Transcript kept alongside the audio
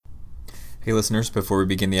Hey listeners, before we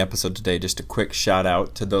begin the episode today, just a quick shout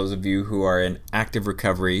out to those of you who are in active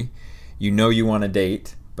recovery. You know you want to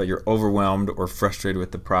date, but you're overwhelmed or frustrated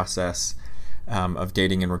with the process of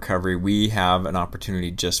dating in recovery. We have an opportunity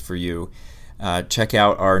just for you. Check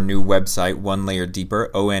out our new website, One Layer Deeper,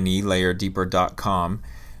 ONELayerDeeper.com,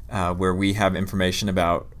 where we have information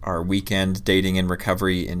about our weekend dating and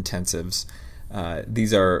recovery intensives.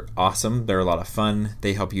 These are awesome. They're a lot of fun.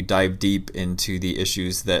 They help you dive deep into the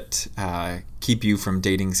issues that keep you from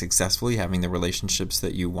dating successfully, having the relationships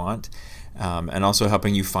that you want, and also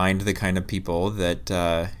helping you find the kind of people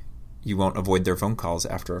that you won't avoid their phone calls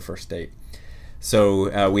after a first date.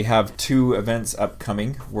 So we have two events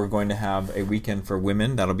upcoming. We're going to have a weekend for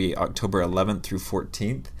women. That'll be October 11th through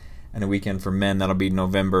 14th, and a weekend for men. That'll be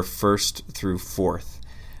November 1st through 4th.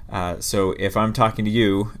 So if I'm talking to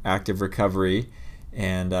you, active recovery,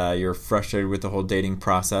 and you're frustrated with the whole dating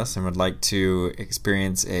process and would like to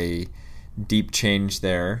experience a deep change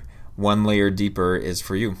there, One Layer Deeper is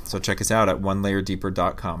for you. So check us out at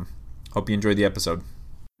OneLayerDeeper.com. Hope you enjoyed the episode.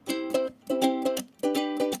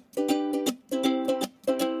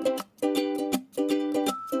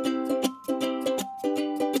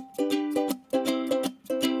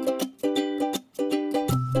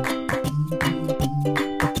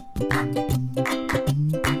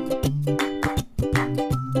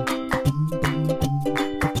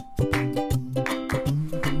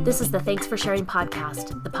 This is the Thanks for Sharing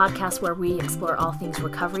podcast, the podcast where we explore all things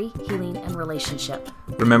recovery, healing, and relationship.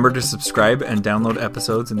 Remember to subscribe and download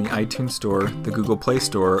episodes in the iTunes Store, the Google Play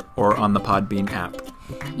Store, or on the Podbean app.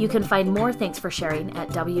 You can find more Thanks for Sharing at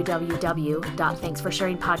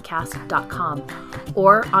www.thanksforsharingpodcast.com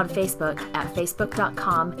or on Facebook at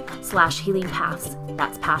facebook.com/healingpaths.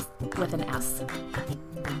 That's path with an S.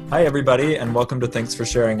 Hi, everybody, and welcome to Thanks for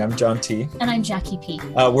Sharing. I'm John T. And I'm Jackie P.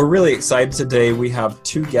 We're really excited today. We have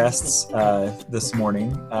two guests this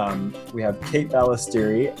morning. We have Kate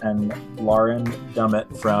Ballestieri and Lauren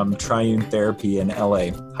Dummett from Triune Therapy in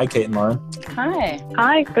LA. Hi, Kate and Lauren. Hi.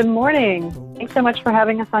 Hi, good morning. Thanks so much for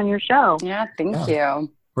having us on your show. Yeah, thank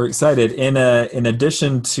you. We're excited. In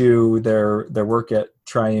addition to their work at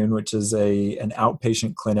Triune, which is an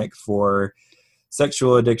outpatient clinic for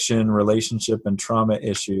sexual addiction, relationship, and trauma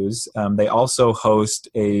issues, they also host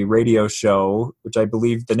a radio show, which I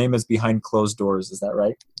believe the name is Behind Closed Doors. Is that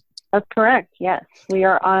right? That's correct, yes. We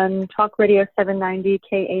are on Talk Radio 790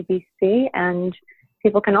 KABC, and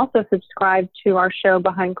people can also subscribe to our show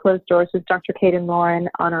Behind Closed Doors with Dr. Kate and Lauren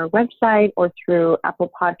on our website or through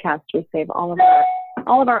Apple Podcasts. We save all of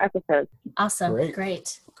our episodes. Awesome.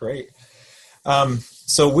 Great.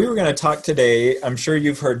 So we were going to talk today. I'm sure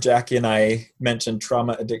you've heard Jackie and I mention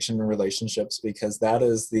trauma, addiction, and relationships because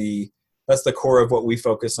that's the core of what we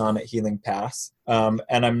focus on at Healing Paths. And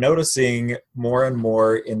I'm noticing more and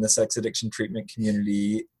more in the sex addiction treatment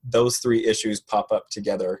community, those three issues pop up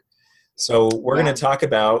together. So we're going to talk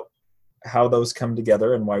about how those come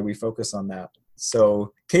together and why we focus on that.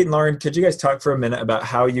 So Kate and Lauren, could you guys talk for a minute about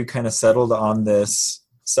how you kind of settled on this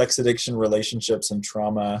sex addiction, relationships, and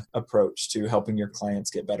trauma approach to helping your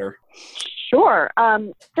clients get better? Sure.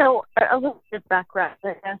 So a little bit of background.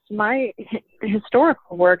 I guess my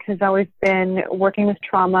historical work has always been working with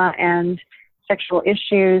trauma and sexual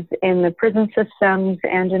issues in the prison systems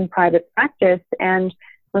and in private practice. And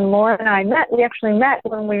when Laura and I met, we actually met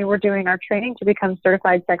when we were doing our training to become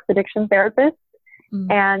certified sex addiction therapists.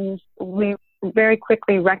 Mm-hmm. And we very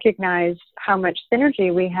quickly recognized how much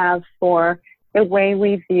synergy we have for the way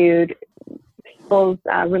we viewed people's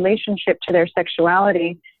relationship to their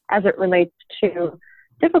sexuality as it relates to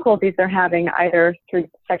difficulties they're having either through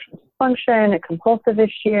sexual dysfunction, a compulsive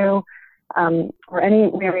issue, or any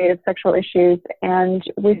myriad of sexual issues. And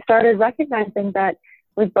we started recognizing that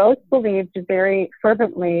we both believed very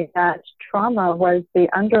fervently that trauma was the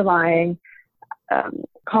underlying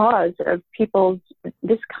cause of people's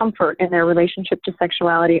discomfort in their relationship to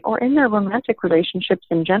sexuality or in their romantic relationships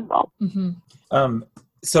in general. Mm-hmm.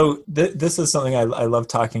 So this is something I love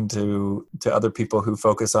talking to other people who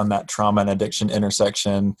focus on that trauma and addiction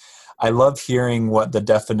intersection. I love hearing what the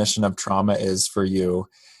definition of trauma is for you,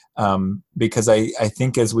 because I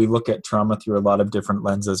think as we look at trauma through a lot of different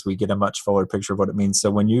lenses, we get a much fuller picture of what it means.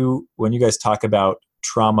 So when you guys talk about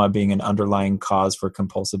trauma being an underlying cause for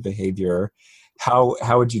compulsive behavior, how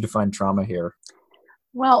would you define trauma here?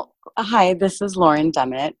 Well, hi, this is Lauren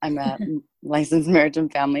Dummett. I'm a licensed marriage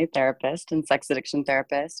and family therapist and sex addiction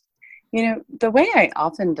therapist. The way I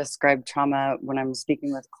often describe trauma when I'm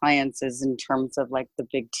speaking with clients is in terms of like the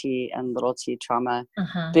big T and little t trauma.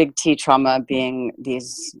 Big T trauma being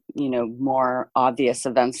these, more obvious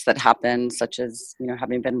events that happen, such as,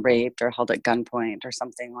 having been raped or held at gunpoint or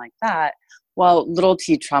something like that. While little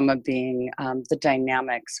t trauma being the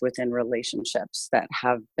dynamics within relationships that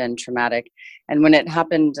have been traumatic. And when it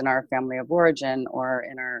happened in our family of origin or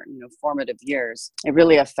in our formative years, it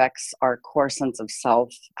really affects our core sense of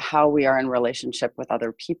self, how we are in relationship with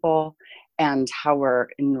other people, and how we're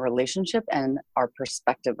in relationship and our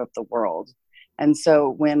perspective of the world. And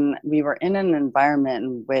so when we were in an environment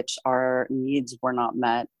in which our needs were not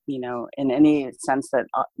met, in any sense that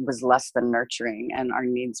was less than nurturing and our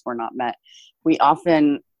needs were not met, we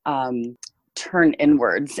often turn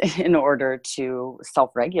inwards in order to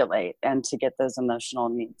self-regulate and to get those emotional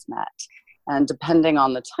needs met. And depending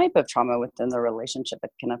on the type of trauma within the relationship, it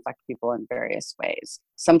can affect people in various ways.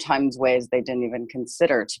 Sometimes ways they didn't even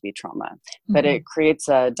consider to be trauma. But it creates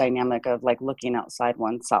a dynamic of like looking outside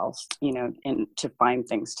oneself, and to find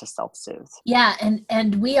things to self-soothe. Yeah.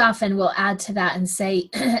 And we often will add to that and say,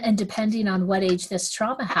 and depending on what age this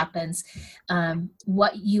trauma happens,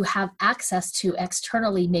 what you have access to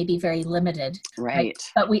externally may be very limited. Right.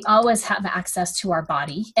 But we always have access to our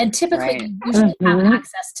body. And typically we usually have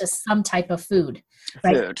access to some type of food.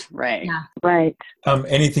 Right? Food, right. Yeah. Right.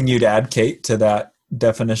 Anything you'd add, Kate, to that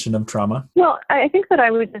definition of trauma? Well, I think that I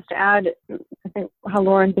would just add, I think how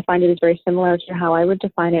Lauren defined it is very similar to how I would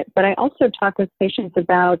define it. But I also talk with patients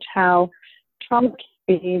about how trauma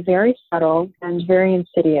can be very subtle and very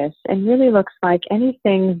insidious and really looks like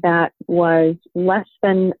anything that was less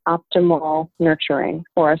than optimal nurturing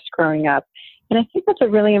for us growing up. And I think that's a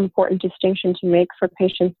really important distinction to make for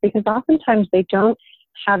patients because oftentimes they don't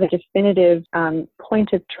have a definitive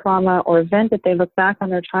point of trauma or event that they look back on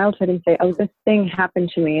their childhood and say, oh, this thing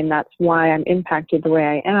happened to me and that's why I'm impacted the way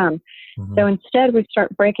I am. So instead we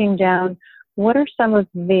start breaking down what are some of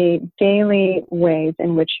the daily ways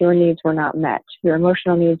in which your needs were not met, your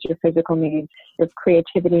emotional needs, your physical needs, your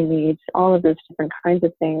creativity needs, all of those different kinds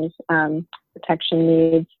of things, protection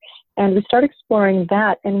needs. And we start exploring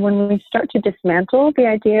that. And when we start to dismantle the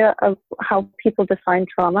idea of how people define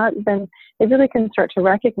trauma, then they really can start to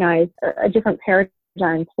recognize a different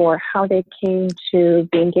paradigm for how they came to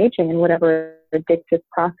be engaging in whatever addictive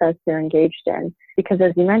process they're engaged in. Because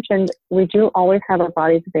as you mentioned, we do always have our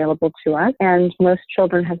bodies available to us. And most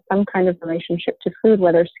children have some kind of relationship to food,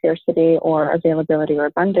 whether scarcity or availability or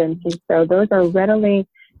abundance. And so those are readily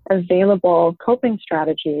available coping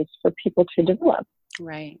strategies for people to develop.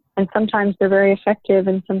 Right. And sometimes they're very effective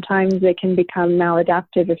and sometimes they can become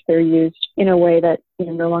maladaptive if they're used in a way that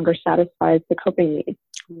no longer satisfies the coping needs.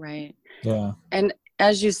 Right. Yeah. And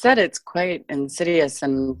as you said, it's quite insidious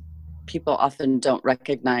and people often don't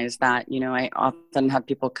recognize that. I often have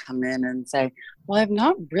people come in and say, well, I've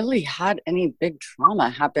not really had any big trauma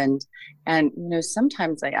happened. And,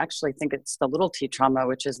 sometimes I actually think it's the little t trauma,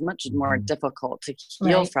 which is much more difficult to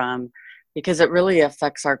heal from because it really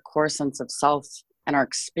affects our core sense of self and our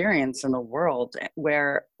experience in the world,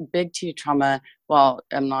 where big T trauma, while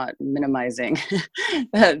I'm not minimizing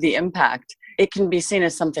the impact, it can be seen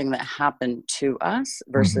as something that happened to us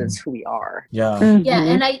versus who we are. Yeah. Yeah.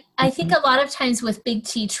 And I think a lot of times with big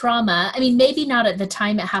T trauma, I mean, maybe not at the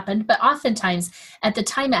time it happened, but oftentimes at the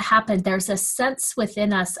time it happened, there's a sense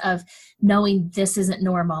within us of knowing this isn't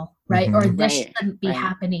normal, right? Or this shouldn't be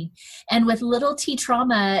happening. And with little T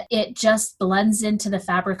trauma, it just blends into the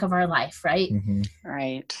fabric of our life, right?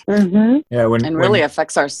 Right. Yeah. And really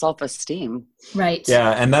affects our self-esteem. Right.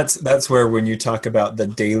 Yeah. And that's where when you talk about the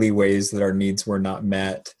daily ways that our needs were not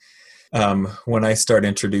met, when I start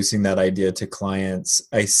introducing that idea to clients,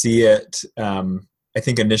 I see it, I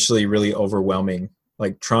think initially really overwhelming.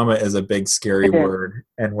 Like trauma is a big, scary word.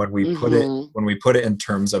 And when we put it in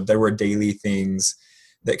terms of there were daily things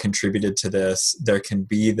that contributed to this, there can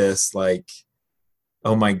be this like,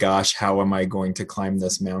 oh my gosh, how am I going to climb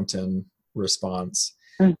this mountain response?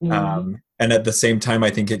 And at the same time, I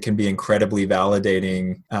think it can be incredibly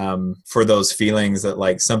validating for those feelings that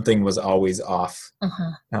like something was always off,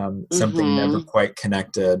 something never quite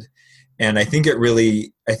connected. And I think it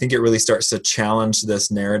really starts to challenge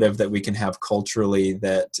this narrative that we can have culturally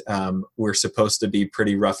that we're supposed to be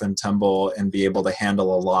pretty rough and tumble and be able to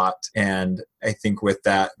handle a lot. And I think with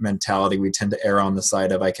that mentality, we tend to err on the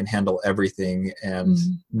side of I can handle everything and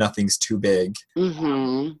nothing's too big,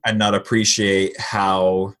 and not appreciate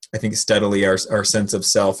how I think steadily our sense of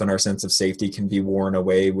self and our sense of safety can be worn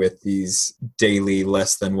away with these daily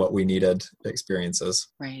less than what we needed experiences.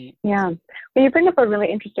 Right. Yeah. Well, you bring up a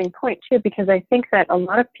really interesting point too, because I think that a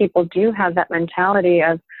lot of people do have that mentality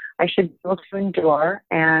of, I should be able to endure,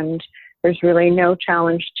 and there's really no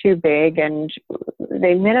challenge too big, and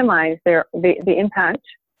they minimize the impact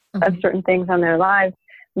of certain things on their lives.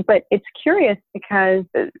 But it's curious because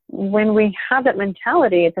when we have that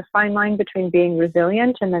mentality, it's a fine line between being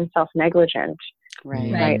resilient and then self-negligent.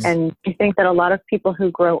 Right. And I think that a lot of people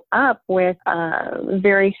who grow up with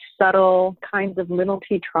very subtle kinds of little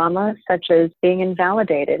t trauma, such as being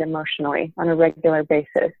invalidated emotionally on a regular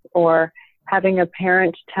basis, or having a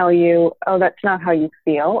parent tell you, oh, that's not how you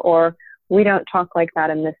feel, or we don't talk like that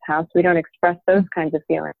in this house. We don't express those kinds of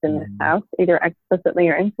feelings in this house, either explicitly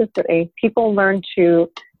or implicitly. People learn to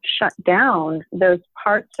shut down those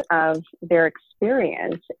parts of their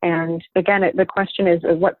experience. And again, the question is,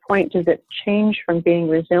 at what point does it change from being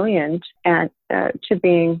resilient and to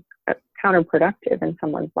being counterproductive in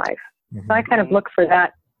someone's life? So I kind of look for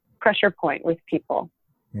that pressure point with people.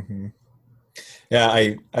 Yeah,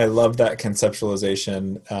 I love that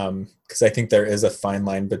conceptualization because I think there is a fine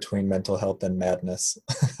line between mental health and madness.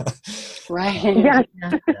 Right. Yeah.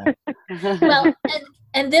 Well,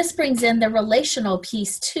 and this brings in the relational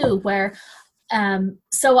piece too, where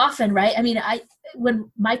so often, right? I mean,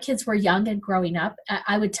 when my kids were young and growing up,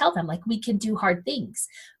 I would tell them, like, we can do hard things,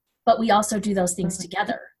 but we also do those things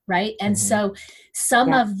together, right? And so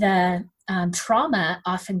some of the trauma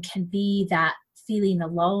often can be that feeling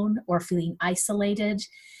alone or feeling isolated,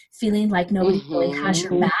 feeling like nobody really has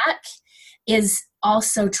your back is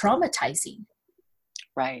also traumatizing.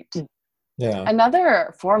 Right. Yeah.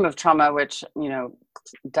 Another form of trauma, which,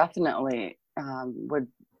 definitely would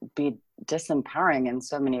be disempowering in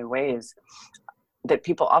so many ways, that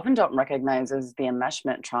people often don't recognize, is the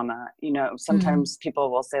enmeshment trauma. Sometimes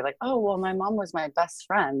people will say, like, oh, well, my mom was my best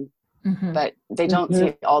friend. But they don't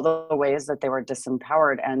see all the ways that they were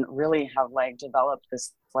disempowered and really have like developed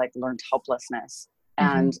this like learned helplessness,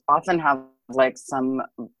 and often have like some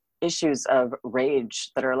issues of rage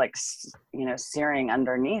that are like, searing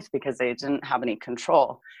underneath because they didn't have any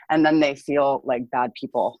control. And then they feel like bad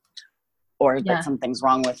people, or that something's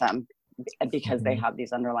wrong with them because they have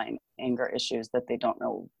these underlying anger issues that they don't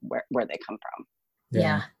know where they come from.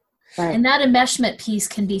 Yeah. Right. And that enmeshment piece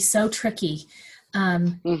can be so tricky.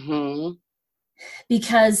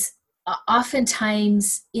 Because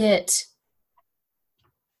oftentimes it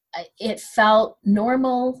felt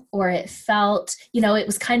normal, or it felt, it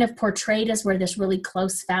was kind of portrayed as we're this really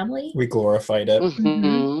close family. We glorified it.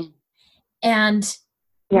 And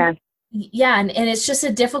and it's just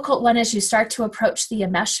a difficult one as you start to approach the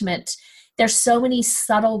enmeshment. There's so many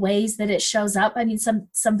subtle ways that it shows up. I mean,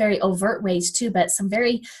 some very overt ways too, but some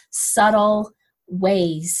very subtle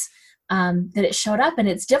ways that it showed up. And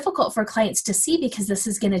it's difficult for clients to see because this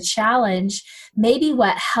is going to challenge maybe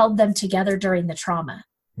what held them together during the trauma,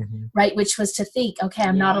 right? Which was to think, okay,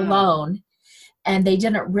 I'm not alone. And they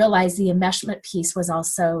didn't realize the enmeshment piece was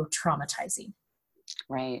also traumatizing.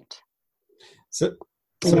 Right. So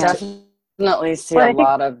definitely see a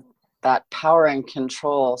lot of that power and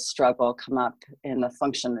control struggle come up in the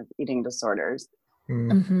function of eating disorders.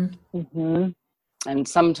 And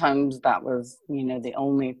sometimes that was, the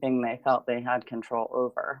only thing they felt they had control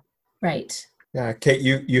over. Right. Yeah. Kate,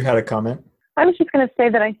 you had a comment? I was just going to say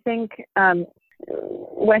that I think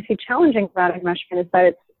what I see challenging about enmeshment is that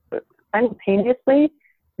it's simultaneously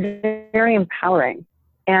very empowering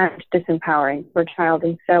and disempowering for a child.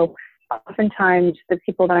 And so oftentimes the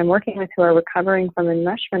people that I'm working with who are recovering from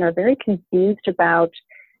enmeshment are very confused about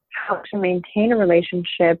how to maintain a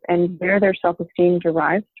relationship and where their self-esteem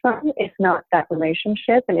derives from, if not that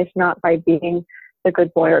relationship, and if not by being the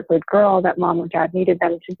good boy or good girl that mom or dad needed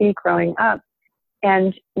them to be growing up.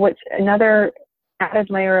 And what's another added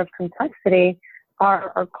layer of complexity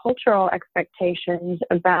are our cultural expectations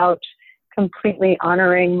about completely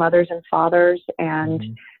honoring mothers and fathers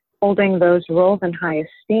and holding those roles in high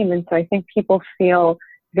esteem. And so I think people feel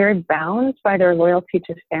very bound by their loyalty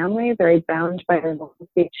to family, very bound by their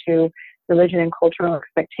loyalty to religion and cultural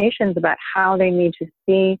expectations about how they need to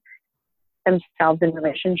see themselves in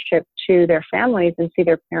relationship to their families and see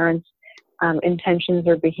their parents' intentions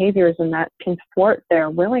or behaviors, and that can thwart their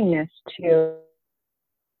willingness to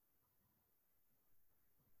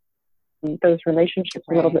those relationships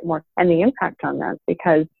a little bit more, and the impact on them,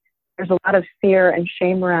 because there's a lot of fear and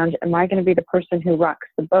shame around, am I going to be the person who rocks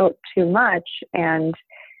the boat too much, and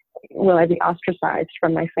will I be ostracized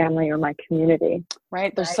from my family or my community?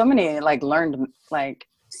 Right. There's so many learned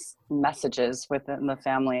messages within the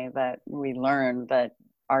family that we learn that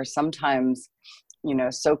are sometimes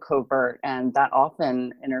so covert, and that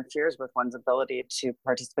often interferes with one's ability to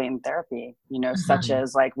participate in therapy, such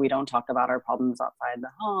as like, we don't talk about our problems outside the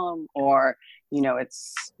home, or,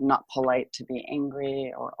 it's not polite to be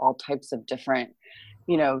angry, or all types of different,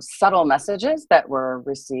 subtle messages that were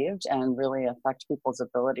received and really affect people's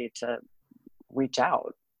ability to reach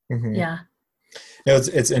out. Mm-hmm. Yeah.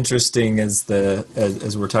 It's interesting as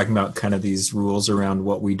we're talking about kind of these rules around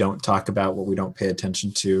what we don't talk about, what we don't pay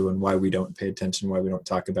attention to, and why we don't pay attention, why we don't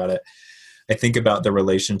talk about it. I think about the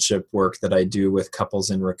relationship work that I do with couples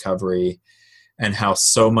in recovery, and how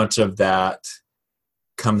so much of that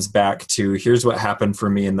comes back to, here's what happened for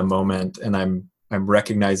me in the moment, and I'm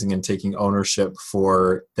recognizing and taking ownership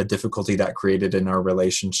for the difficulty that created in our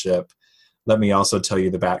relationship. Let me also tell you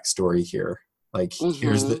the backstory here. Like,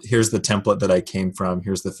 here's the template that I came from.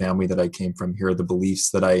 Here's the family that I came from. Here are the beliefs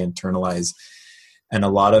that I internalize. And a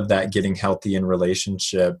lot of that getting healthy in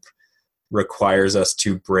relationship requires us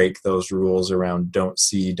to break those rules around don't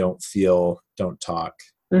see, don't feel, don't talk.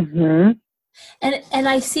 Mm-hmm. And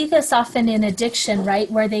I see this often in addiction, right?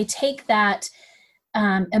 Where they take that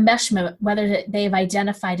enmeshment, whether they've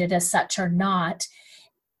identified it as such or not,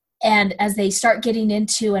 and as they start getting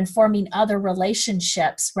into and forming other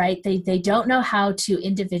relationships, right, they don't know how to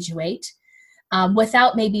individuate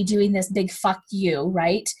without maybe doing this big fuck you,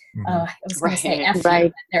 right? Mm-hmm. I was going to say F right.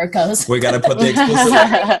 you, there it goes. We got to put the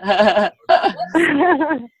explicit.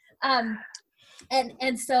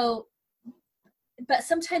 And so, but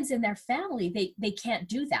sometimes in their family, they can't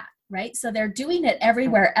do that, right? So they're doing it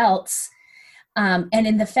everywhere else. And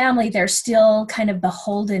in the family, they're still kind of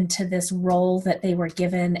beholden to this role that they were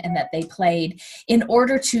given and that they played in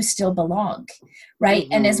order to still belong, right?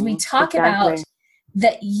 Mm-hmm. And as we talk about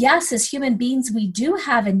that, yes, as human beings, we do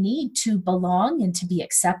have a need to belong and to be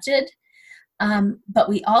accepted. But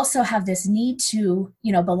we also have this need to,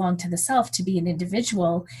 belong to the self, to be an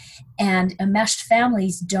individual. And enmeshed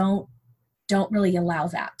families don't really allow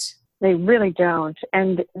that. They really don't.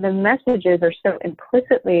 And the messages are so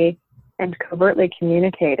implicitly and covertly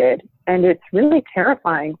communicated. And it's really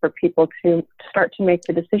terrifying for people to start to make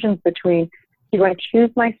the decisions between, do I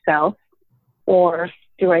choose myself, or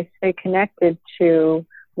do I stay connected to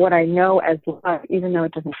what I know as love, even though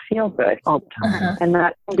it doesn't feel good all the time? Uh-huh. And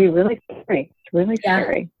that can be really scary. It's really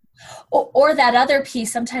scary. Or that other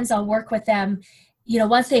piece, sometimes I'll work with them,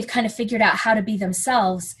 once they've kind of figured out how to be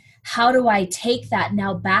themselves, how do I take that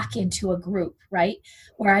now back into a group, right?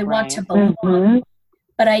 Where I want to belong. Mm-hmm.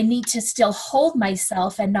 But I need to still hold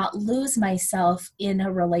myself and not lose myself in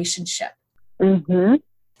a relationship. Mm-hmm.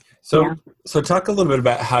 So talk a little bit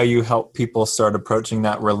about how you help people start approaching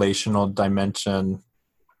that relational dimension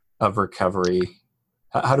of recovery.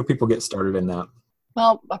 How do people get started in that?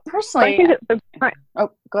 Well, personally, go ahead.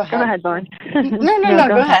 Go ahead, Lauren. No,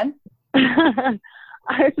 go ahead. I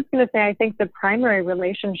was just going to say, I think the primary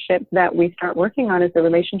relationship that we start working on is the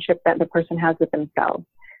relationship that the person has with themselves,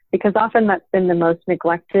 because often that's been the most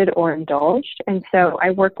neglected or indulged. And so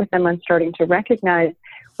I work with them on starting to recognize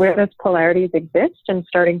where those polarities exist and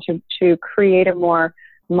starting to create a more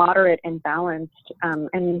moderate and balanced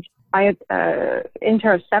and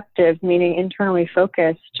interoceptive, meaning internally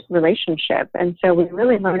focused relationship. And so we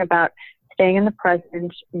really learn about staying in the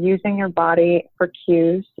present, using your body for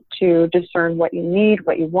cues to discern what you need,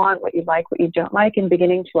 what you want, what you like, what you don't like, and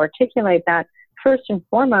beginning to articulate that first and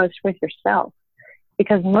foremost with yourself.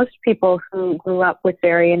 Because most people who grew up with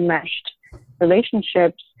very enmeshed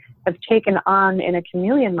relationships have taken on, in a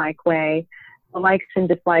chameleon-like way, the likes and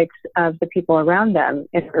dislikes of the people around them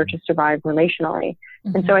in order to survive relationally.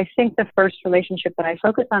 Mm-hmm. And so I think the first relationship that I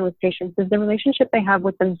focus on with patients is the relationship they have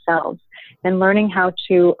with themselves, and learning how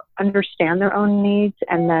to understand their own needs,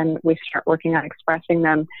 and then we start working on expressing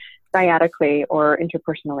them dyadically or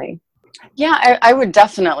interpersonally. Yeah, I would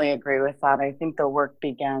definitely agree with that. I think the work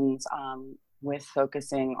begins with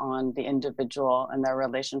focusing on the individual and their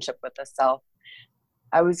relationship with the self.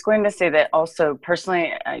 I was going to say that also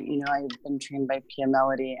personally, I've been trained by Pia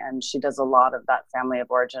Mellody, and she does a lot of that family of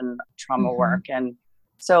origin trauma mm-hmm. work. And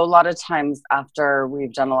so a lot of times after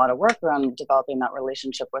we've done a lot of work around developing that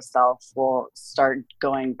relationship with self, we'll start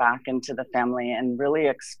going back into the family and really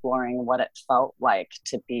exploring what it felt like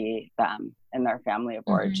to be them in their family of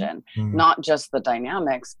origin. Mm-hmm. Not just the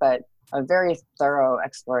dynamics, but a very thorough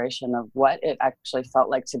exploration of what it actually felt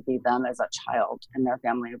like to be them as a child in their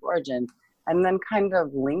family of origin. And then kind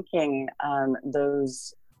of linking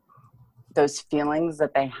those feelings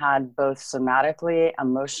that they had both somatically,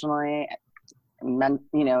 emotionally,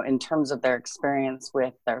 in terms of their experience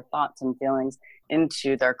with their thoughts and feelings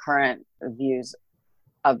into their current views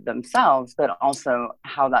of themselves, but also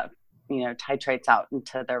how that, titrates out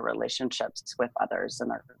into their relationships with others in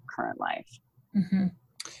their current life. Mm-hmm.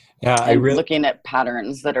 Yeah, and looking at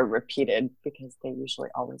patterns that are repeated, because they usually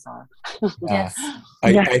always are. Yes.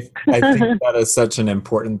 I think that is such an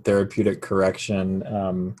important therapeutic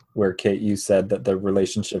correction, where Kate, you said that the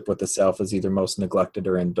relationship with the self is either most neglected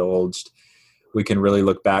or indulged. We can really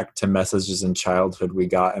look back to messages in childhood we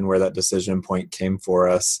got and where that decision point came for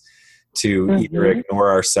us to either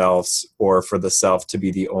ignore ourselves or for the self to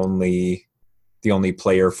be the only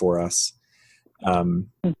player for us.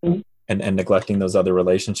 And neglecting those other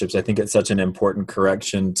relationships. I think it's such an important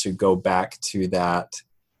correction to go back to that.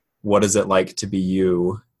 What is it like to be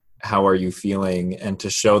you? How are you feeling? And to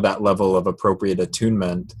show that level of appropriate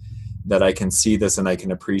attunement, that I can see this and I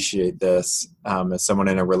can appreciate this. As someone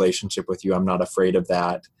in a relationship with you, I'm not afraid of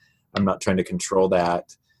that. I'm not trying to control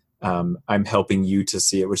that. I'm helping you to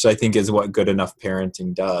see it, which I think is what good enough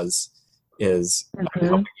parenting does, is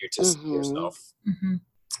helping you to see yourself. Mm-hmm.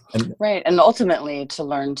 Right. And ultimately to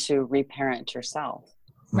learn to reparent yourself.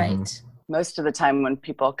 Right. Most of the time when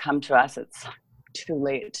people come to us, it's too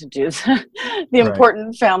late to do the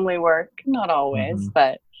important family work. Not always,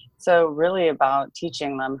 but so really about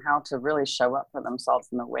teaching them how to really show up for themselves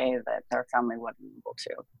in the way that their family wasn't able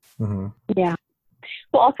to. Yeah.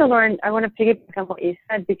 Well, also, Lauren, I want to piggyback on what you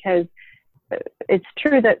said, because it's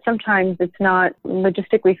true that sometimes it's not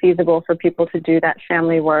logistically feasible for people to do that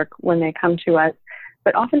family work when they come to us.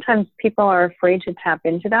 But oftentimes people are afraid to tap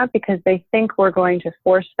into that because they think we're going to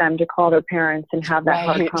force them to call their parents and have that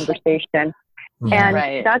hard conversation.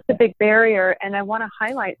 And that's a big barrier. And I want to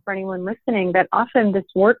highlight for anyone listening that often this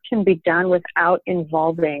work can be done without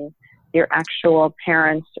involving your actual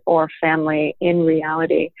parents or family in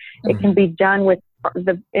reality. It can be done within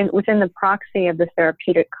the proxy of the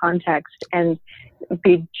therapeutic context and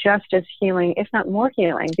be just as healing, if not more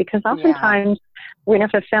healing, because oftentimes when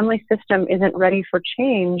if a family system isn't ready for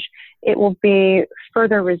change, it will be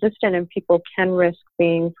further resistant and people can risk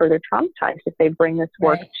being further traumatized if they bring this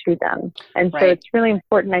work to them. And so it's really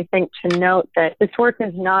important, I think, to note that this work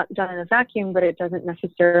is not done in a vacuum, but it doesn't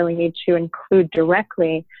necessarily need to include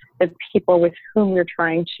directly the people with whom you're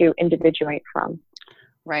trying to individuate from.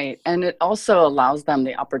 Right. And it also allows them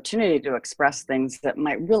the opportunity to express things that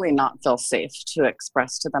might really not feel safe to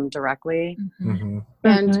express to them directly.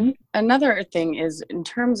 And another thing is in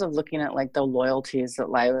terms of looking at like the loyalties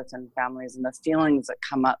that lie within families and the feelings that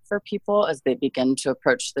come up for people as they begin to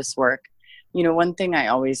approach this work. One thing I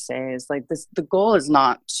always say is like this, the goal is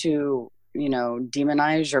not to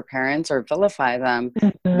demonize your parents or vilify them,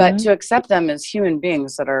 but to accept them as human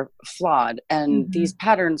beings that are flawed. And these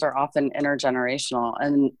patterns are often intergenerational.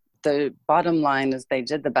 And the bottom line is they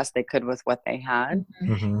did the best they could with what they had.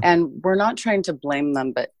 And we're not trying to blame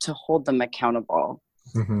them, but to hold them accountable.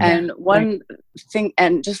 And one thing,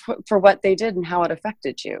 and just for what they did and how it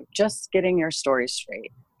affected you, just getting your story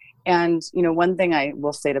straight. And, one thing I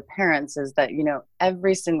will say to parents is that,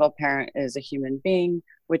 every single parent is a human being,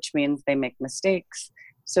 which means they make mistakes.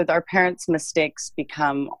 So our parents' mistakes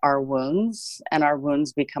become our wounds and our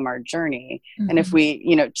wounds become our journey. And if we,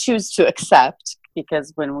 choose to accept,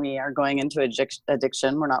 because when we are going into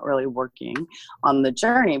addiction, we're not really working on the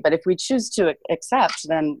journey. But if we choose to accept,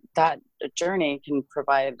 then that journey can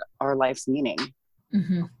provide our life's meaning.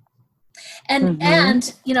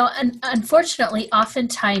 And unfortunately,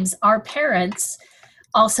 oftentimes our parents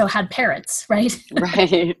also had parents, right?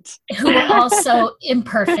 Who were also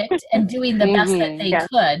imperfect and doing the best that they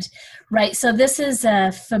could, right? So this is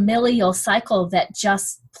a familial cycle that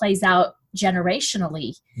just plays out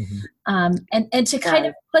generationally. And to kind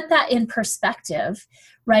of put that in perspective,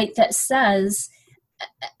 right, that says,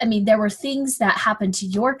 there were things that happened to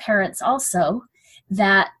your parents also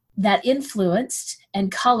that influenced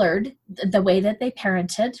and colored the way that they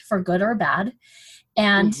parented, for good or bad.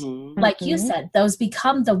 And like you said, those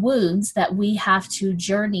become the wounds that we have to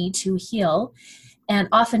journey to heal. And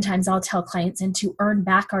oftentimes I'll tell clients, and to earn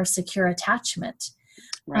back our secure attachment.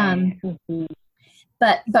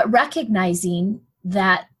 But recognizing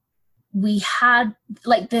that we had,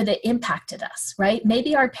 that it impacted us, right?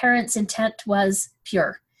 Maybe our parents' intent was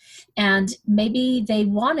pure, and maybe they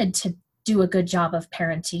wanted to do a good job of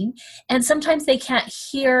parenting, and sometimes they can't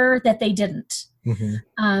hear that they didn't.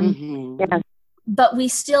 But we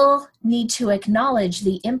still need to acknowledge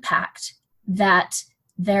the impact that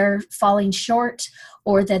their falling short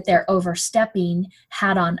or that they're overstepping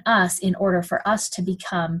had on us in order for us to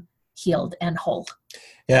become healed and whole.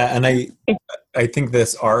 Yeah, and I think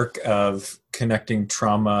this arc of connecting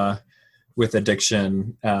trauma with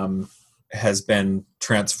addiction has been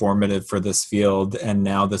transformative for this field, and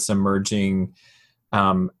now this emerging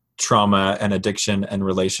trauma and addiction and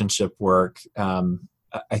relationship work,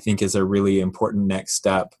 I think is a really important next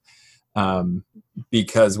step,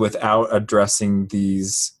 because without addressing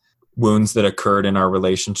these wounds that occurred in our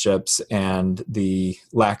relationships and the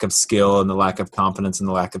lack of skill and the lack of confidence and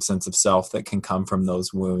the lack of sense of self that can come from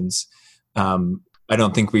those wounds, I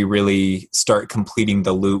don't think we really start completing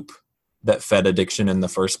the loop that fed addiction in the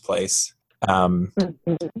first place.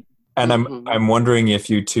 And I'm wondering if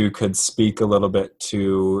you two could speak a little bit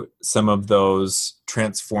to some of those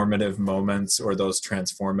transformative moments or those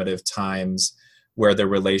transformative times where the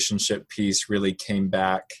relationship piece really came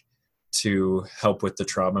back to help with the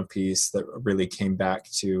trauma piece, that really came back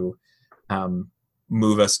to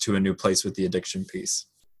move us to a new place with the addiction piece.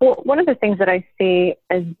 Well, one of the things that I see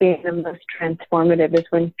as being the most transformative is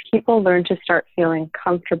when people learn to start feeling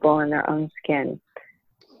comfortable in their own skin.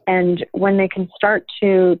 And when they can start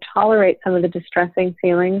to tolerate some of the distressing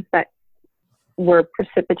feelings that were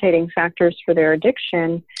precipitating factors for their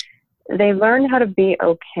addiction, they learn how to be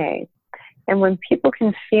okay. And when people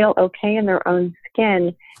can feel okay in their own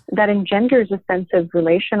skin, that engenders a sense of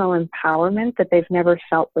relational empowerment that they've never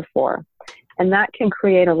felt before. And that can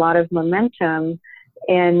create a lot of momentum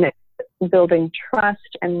in building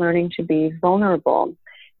trust and learning to be vulnerable.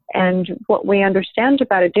 And what we understand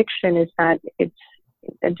about addiction is that it's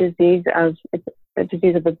a disease of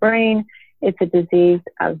the brain. It's a disease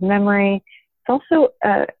of memory. It's also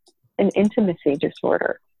an intimacy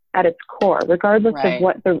disorder at its core, regardless of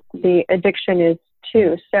what the addiction is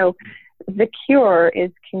too. So the cure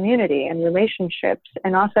is community and relationships,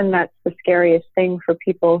 and often that's the scariest thing for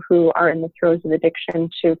people who are in the throes of addiction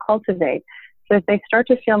to cultivate. So if they start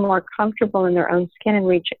to feel more comfortable in their own skin and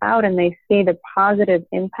reach out and they see the positive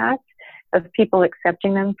impact of people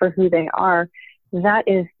accepting them for who they are, that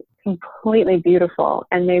is completely beautiful,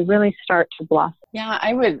 and they really start to blossom. Yeah,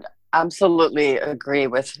 I would absolutely agree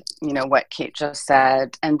with, what Kate just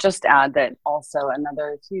said, and just add that also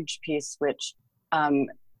another huge piece which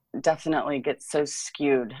definitely gets so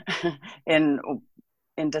skewed in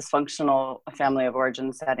dysfunctional family of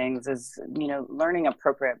origin settings is, learning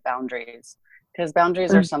appropriate boundaries, because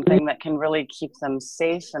boundaries are something that can really keep them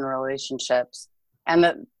safe in relationships, and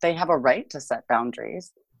that they have a right to set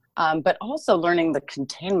boundaries. But also learning the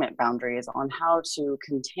containment boundaries on how to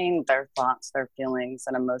contain their thoughts, their feelings,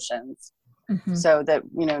 and emotions, so that,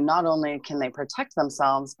 not only can they protect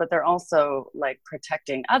themselves, but they're also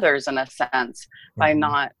protecting others in a sense by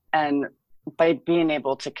being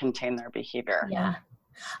able to contain their behavior. Yeah.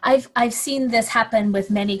 I've seen this happen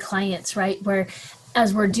with many clients, right? Where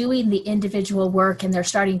as we're doing the individual work and they're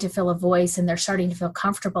starting to feel a voice and they're starting to feel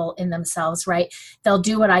comfortable in themselves, right? They'll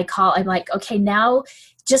do what I'm like, okay, now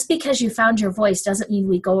just because you found your voice doesn't mean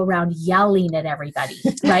we go around yelling at everybody,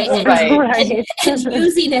 right? And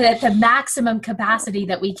using it at the maximum capacity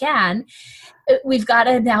that we can. We've got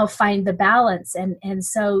to now find the balance. And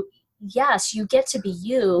so, yes, you get to be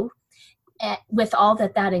you with all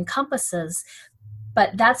that encompasses,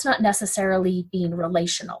 but that's not necessarily being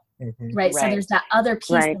relational, right? So there's that other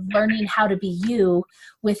piece of learning how to be you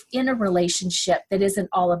within a relationship that isn't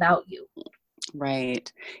all about you. Right.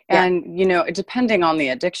 And, depending on the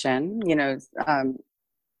addiction,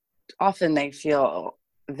 often they feel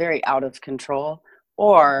very out of control,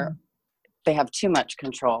 or they have too much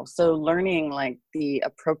control. So learning the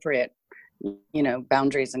appropriate,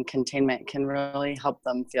 boundaries and containment can really help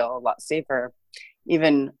them feel a lot safer,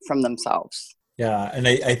 even from themselves. Yeah. And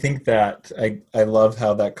I think that I love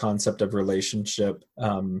how that concept of relationship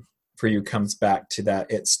for you comes back to that.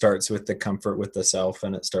 It starts with the comfort with the self,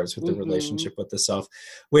 and it starts with the relationship with the self,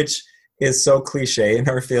 which is so cliche in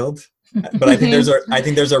our field. But I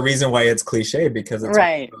think there's a reason why it's cliche, because it's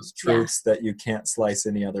one of those truths that you can't slice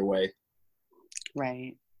any other way.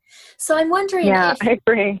 Right. So I'm wondering I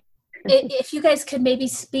agree. if you guys could maybe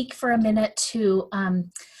speak for a minute to,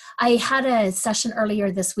 I had a session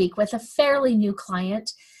earlier this week with a fairly new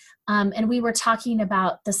client, and we were talking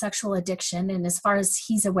about the sexual addiction, and as far as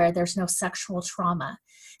he's aware, there's no sexual trauma.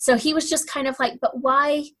 So he was just kind of like, but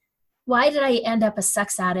why did I end up a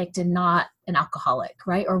sex addict and not an alcoholic,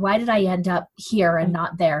 right? Or why did I end up here and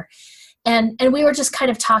not there? And we were just kind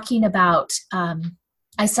of talking about,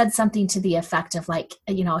 I said something to the effect of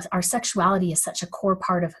our sexuality is such a core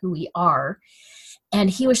part of who we are. And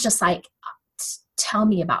he was just like, tell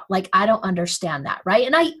me about, I don't understand that, right?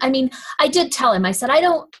 And I did tell him, I said, I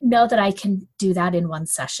don't know that I can do that in one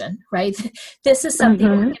session, right? This is something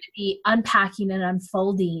we're going to be unpacking and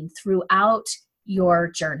unfolding throughout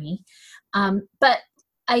your journey. But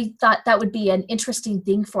I thought that would be an interesting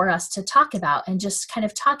thing for us to talk about, and just kind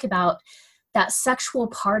of talk about that sexual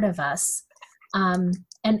part of us.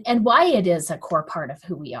 and why it is a core part of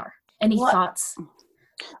who we are. Any thoughts?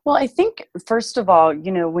 Well, I think, first of all,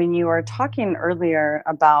 when you were talking earlier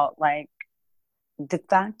about like the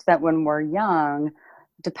fact that when we're young,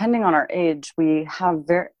 depending on our age, we have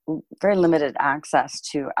very, very limited access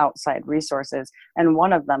to outside resources. And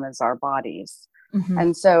one of them is our bodies. Mm-hmm.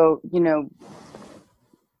 And so,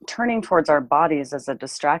 turning towards our bodies as a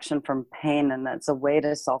distraction from pain and that's a way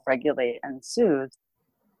to self-regulate and soothe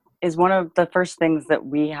is one of the first things that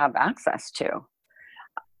we have access to.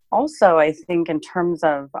 Also, I think in terms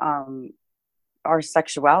of our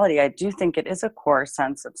sexuality, I do think it is a core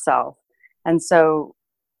sense of self. And so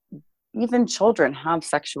even children have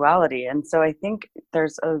sexuality. And so I think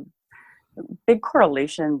there's a big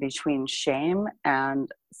correlation between shame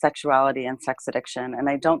and sexuality and sex addiction. And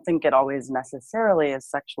I don't think it always necessarily is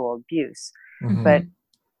sexual abuse, mm-hmm. but,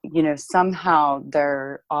 somehow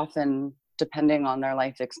they're often, depending on their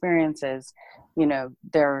life experiences,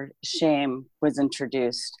 their shame was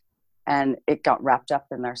introduced and it got wrapped up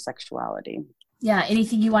in their sexuality. Yeah.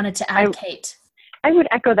 Anything you wanted to add, Kate? I would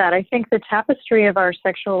echo that. I think the tapestry of our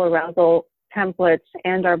sexual arousal templates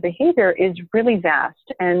and our behavior is really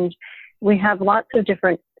vast. And we have lots of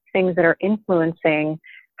different things that are influencing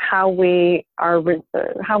how we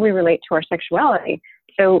relate to our sexuality.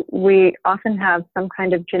 So we often have some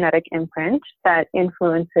kind of genetic imprint that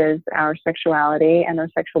influences our sexuality and our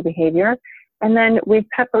sexual behavior. And then we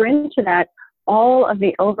pepper into that all of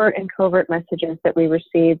the overt and covert messages that we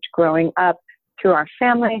received growing up through our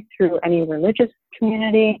family, through any religious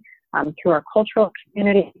community, through our cultural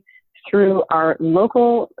community, through our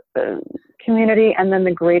local community, and then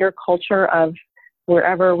the greater culture of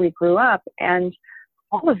wherever we grew up. And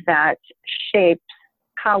all of that shapes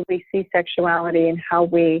how we see sexuality and how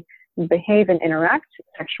we behave and interact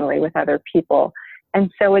sexually with other people.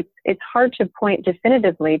 And so it's hard to point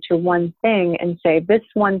definitively to one thing and say, this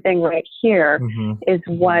one thing right here mm-hmm. is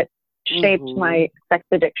what shaped mm-hmm. my sex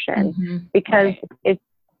addiction, mm-hmm. because it's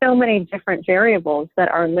so many different variables that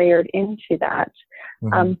are layered into that.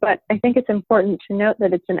 Mm-hmm. But I think it's important to note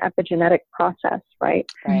that it's an epigenetic process, right?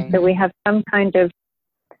 Mm-hmm. So we have some kind of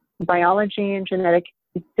biology and genetic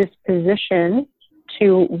disposition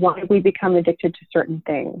to why we become addicted to certain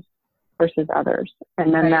things versus others.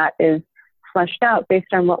 And then that is fleshed out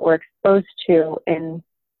based on what we're exposed to in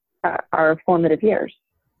our formative years.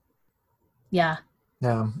 Yeah.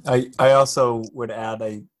 Yeah. I also would add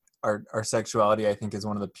our sexuality, I think, is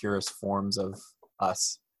one of the purest forms of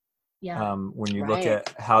us. Yeah. When you look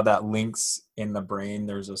at how that links in the brain,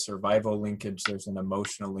 there's a survival linkage, there's an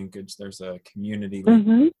emotional linkage, there's a community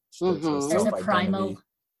linkage, mm-hmm. there's a primal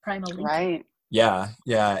linkage. Right. Yeah.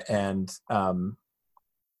 And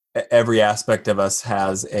every aspect of us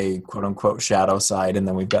has a quote unquote shadow side, and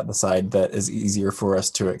then we've got the side that is easier for us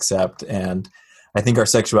to accept. And I think our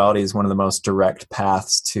sexuality is one of the most direct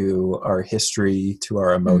paths to our history, to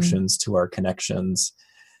our emotions, mm-hmm. to our connections.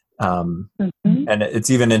 Mm-hmm. And it's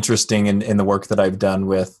even interesting in the work that I've done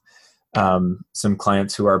with some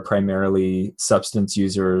clients who are primarily substance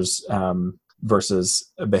users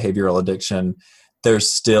versus behavioral addiction.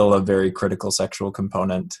 There's still a very critical sexual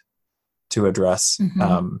component to address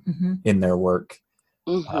mm-hmm. In their work.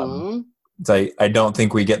 Mm-hmm. I don't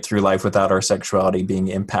think we get through life without our sexuality being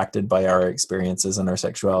impacted by our experiences and our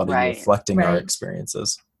sexuality reflecting our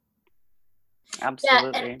experiences.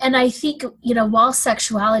 Absolutely. Yeah, and I think, while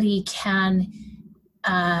sexuality can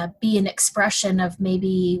be an expression of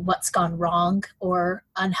maybe what's gone wrong or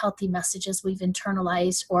unhealthy messages we've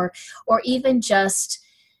internalized or even just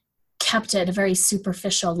kept at a very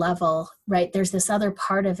superficial level, right? There's this other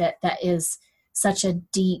part of it that is such a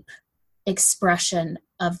deep expression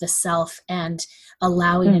of the self and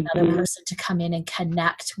allowing mm-hmm. another person to come in and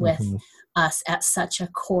connect with mm-hmm. us at such a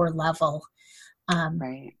core level.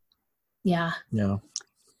 Right. Yeah. Yeah.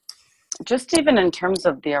 Just even in terms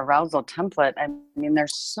of the arousal template, I mean,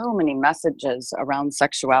 there's so many messages around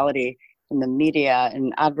sexuality in the media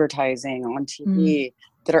and advertising on TV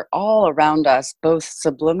that are all around us, both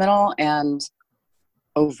subliminal and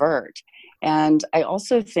overt. And I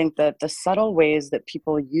also think that the subtle ways that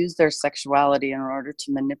people use their sexuality in order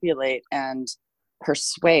to manipulate and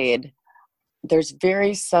persuade, there's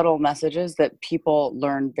very subtle messages that people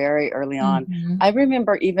learn very early on. Mm-hmm. I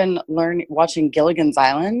remember even watching Gilligan's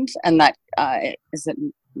Island, and that, is it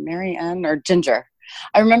Mary Ann or Ginger?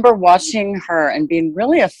 I remember watching her and being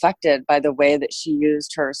really affected by the way that she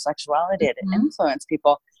used her sexuality mm-hmm. to influence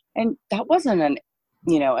people. And that wasn't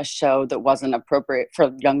a show that wasn't appropriate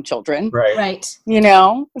for young children. Right.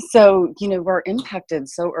 So, we're impacted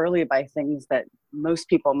so early by things that most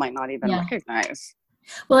people might not even recognize.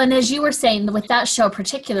 Well, and as you were saying, with that show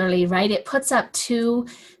particularly, right, it puts up two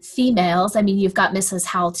females. I mean, you've got Mrs.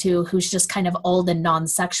 Howell, too, who's just kind of old and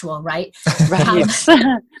non-sexual, right? Right.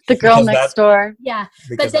 The girl next door. Yeah.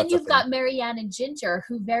 But then you've got Marianne and Ginger,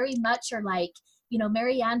 who very much are like, you know,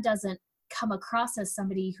 Marianne doesn't come across as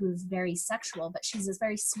somebody who's very sexual, but she's this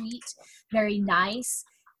very sweet, very nice,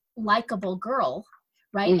 likable girl.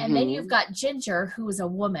 Right. Mm-hmm. And then you've got Ginger, who is a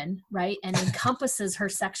woman, right, and encompasses her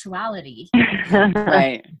sexuality.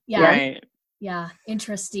 Right. Yeah. Right. Yeah.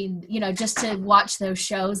 Interesting. You know, just to watch those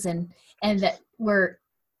shows and that we're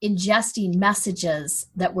ingesting messages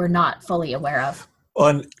that we're not fully aware of.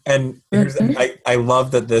 Well, and here's, I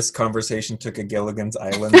love that this conversation took a Gilligan's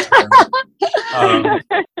Island turn.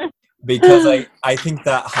 Because I think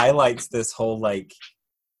that highlights this whole, like,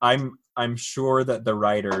 I'm sure that the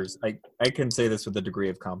writers, I can say this with a degree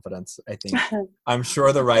of confidence, I think. I'm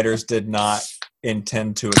sure the writers did not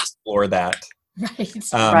intend to explore that.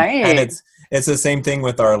 Right. Right. And it's the same thing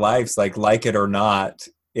with our lives. Like it or not,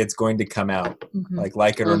 it's going to come out. Mm-hmm.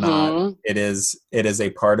 Like it or not, it is a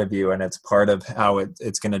part of you, and it's part of how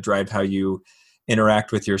it's going to drive how you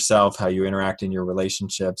interact with yourself, how you interact in your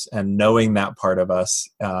relationships, and knowing that part of us,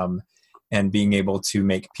 and being able to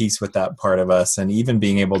make peace with that part of us, and even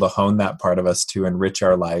being able to hone that part of us to enrich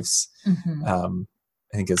our lives, I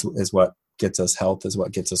think is what gets us health, is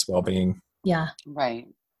what gets us well-being. Yeah. Right.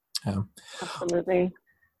 Absolutely.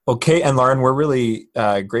 Okay. And Lauren, we're really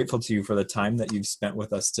grateful to you for the time that you've spent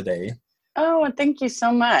with us today. Oh, and thank you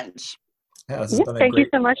so much. Yeah, thank you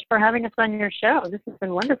so much for having us on your show. This has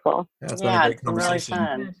been wonderful. Yeah, it's been a great conversation.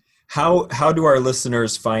 Really fun. How do our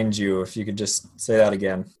listeners find you? If you could just say that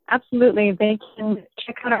again. Absolutely. They can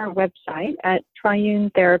check out our website at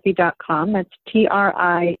triunetherapy.com. That's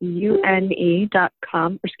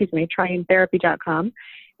triune.com, triunetherapy.com.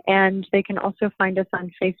 And they can also find us on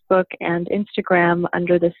Facebook and Instagram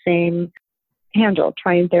under the same handle,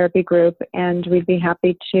 Triune Therapy Group. And we'd be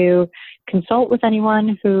happy to consult with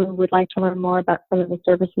anyone who would like to learn more about some of the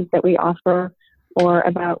services that we offer or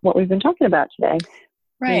about what we've been talking about today.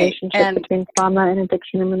 Right. Relationship between trauma and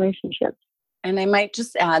addiction and relationships. And I might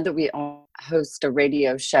just add that we host a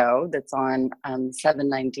radio show that's on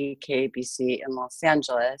 790 KABC in Los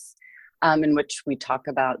Angeles, in which we talk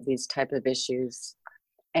about these type of issues.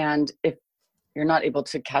 And if you're not able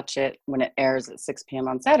to catch it when it airs at 6 p.m.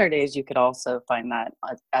 on Saturdays, you could also find that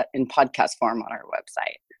in podcast form on our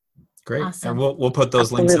website. Great. Awesome. And we'll put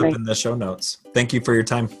those links up in the show notes. Thank you for your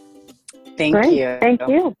time. Thank you. Thank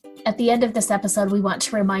you. At the end of this episode, we want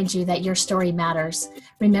to remind you that your story matters.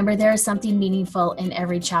 Remember, there is something meaningful in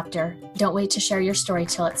every chapter. Don't wait to share your story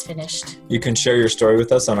till it's finished. You can share your story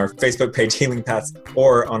with us on our Facebook page, Healing Paths,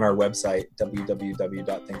 or on our website,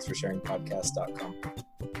 www.thanksforsharingpodcast.com.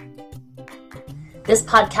 This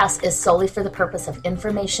podcast is solely for the purpose of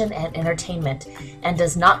information and entertainment and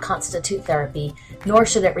does not constitute therapy, nor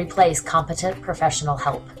should it replace competent professional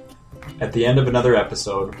help. At the end of another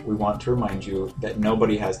episode, we want to remind you that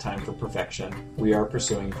nobody has time for perfection. We are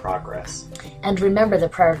pursuing progress. And remember the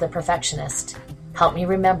prayer of the perfectionist. Help me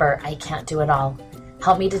remember I can't do it all.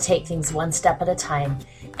 Help me to take things one step at a time,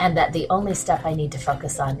 and that the only step I need to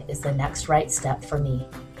focus on is the next right step for me.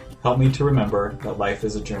 Help me to remember that life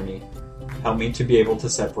is a journey. Help me to be able to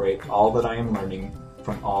separate all that I am learning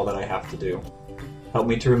from all that I have to do. Help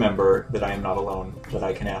me to remember that I am not alone, that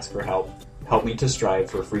I can ask for help. Help me to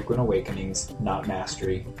strive for frequent awakenings, not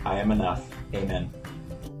mastery. I am enough. Amen.